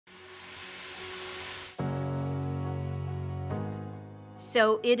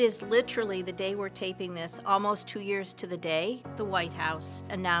So it is literally the day we're taping this, almost 2 years to the day, the White House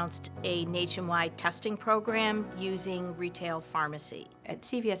announced a nationwide testing program using retail pharmacy. At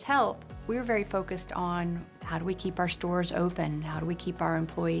CVS Health, we were very focused on how do we keep our stores open? How do we keep our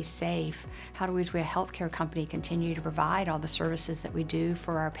employees safe? How do we, as a healthcare company, continue to provide all the services that we do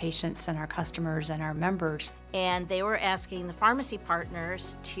for our patients and our customers and our members? And they were asking the pharmacy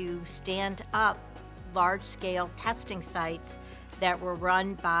partners to stand up large-scale testing sites that were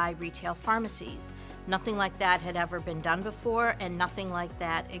run by retail pharmacies. Nothing like that had ever been done before, and nothing like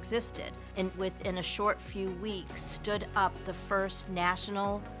that existed. And within a short few weeks, stood up the first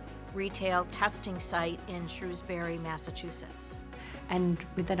national retail testing site in Shrewsbury, Massachusetts. And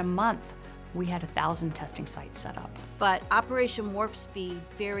within a month, we had 1,000 testing sites set up. But Operation Warp Speed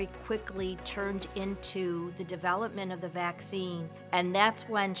very quickly turned into the development of the vaccine, and that's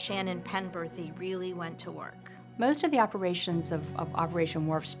when Shannon Penberthy really went to work. Most of the operations of Operation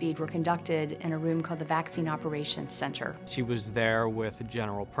Warp Speed were conducted in a room called the Vaccine Operations Center. She was there with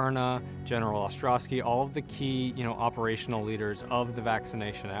General Perna, General Ostrowski, all of the key, operational leaders of the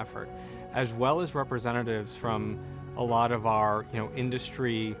vaccination effort, as well as representatives from a lot of our,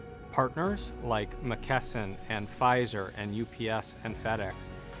 industry partners like McKesson and Pfizer and UPS and FedEx.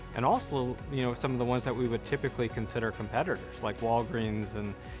 And also, some of the ones that we would typically consider competitors, like Walgreens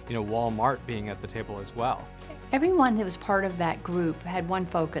and, Walmart being at the table as well. Everyone that was part of that group had one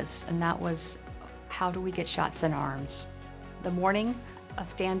focus, and that was, how do we get shots in arms? The morning, a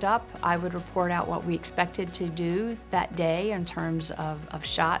stand-up, I would report out what we expected to do that day in terms of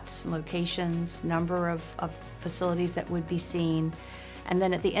shots, locations, number of facilities that would be seen. And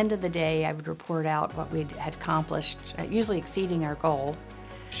then at the end of the day, I would report out what we had accomplished, usually exceeding our goal.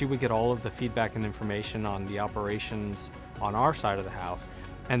 She would get all of the feedback and information on the operations on our side of the house,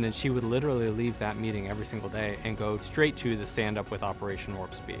 and then she would literally leave that meeting every single day and go straight to the stand-up with Operation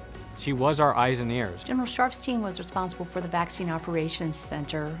Warp Speed. She was our eyes and ears. General Sharp's team was responsible for the Vaccine Operations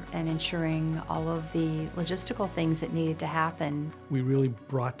Center and ensuring all of the logistical things that needed to happen. We really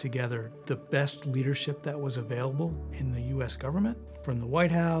brought together the best leadership that was available in the U.S. government, from the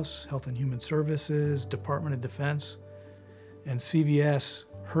White House, Health and Human Services, Department of Defense, and CVS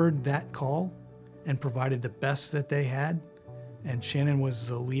heard that call and provided the best that they had, and Shannon was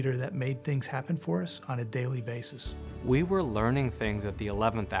the leader that made things happen for us on a daily basis. We were learning things at the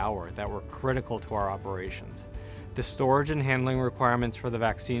 11th hour that were critical to our operations. The storage and handling requirements for the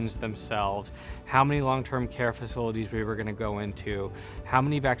vaccines themselves, how many long-term care facilities we were going to go into, how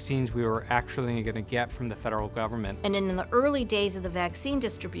many vaccines we were actually going to get from the federal government. And in the early days of the vaccine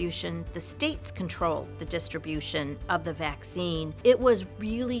distribution, the states controlled the distribution of the vaccine. It was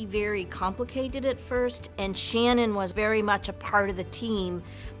really very complicated at first, and Shannon was very much a part of the team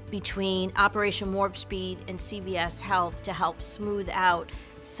between Operation Warp Speed and CVS Health to help smooth out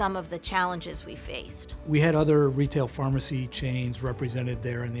some of the challenges we faced. We had other retail pharmacy chains represented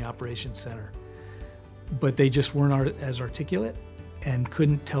there in the operations center, but they just weren't as articulate and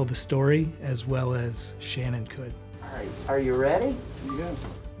couldn't tell the story as well as Shannon could. All right, are you ready? Yeah.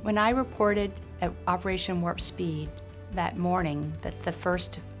 When I reported at Operation Warp Speed that morning that the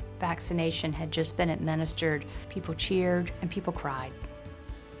first vaccination had just been administered, people cheered and people cried.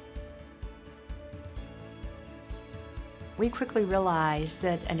 We quickly realized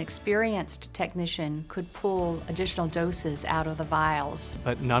that an experienced technician could pull additional doses out of the vials.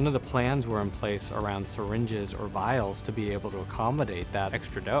 But none of the plans were in place around syringes or vials to be able to accommodate that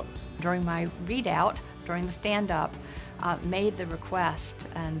extra dose. During my readout, during the stand-up, made the request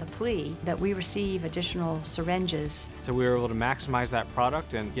and the plea that we receive additional syringes. So we were able to maximize that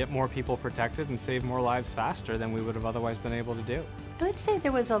product and get more people protected and save more lives faster than we would have otherwise been able to do. I would say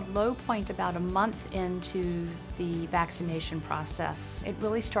there was a low point about a month into the vaccination process. It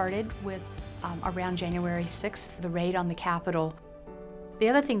really started with around January 6th, the raid on the Capitol. The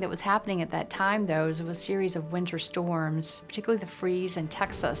other thing that was happening at that time, though, was a series of winter storms, particularly the freeze in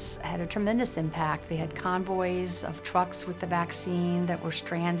Texas, had a tremendous impact. They had convoys of trucks with the vaccine that were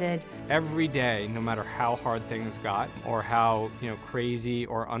stranded. Every day, no matter how hard things got or how crazy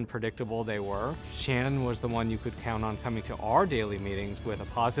or unpredictable they were, Shannon was the one you could count on coming to our daily meetings with a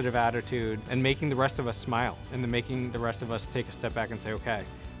positive attitude and making the rest of us smile and then making the rest of us take a step back and say, okay,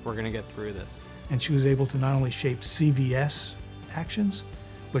 we're going to get through this. And she was able to not only shape CVS actions,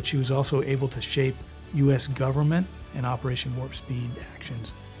 but she was also able to shape U.S. government and Operation Warp Speed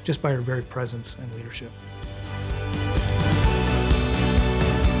actions just by her very presence and leadership.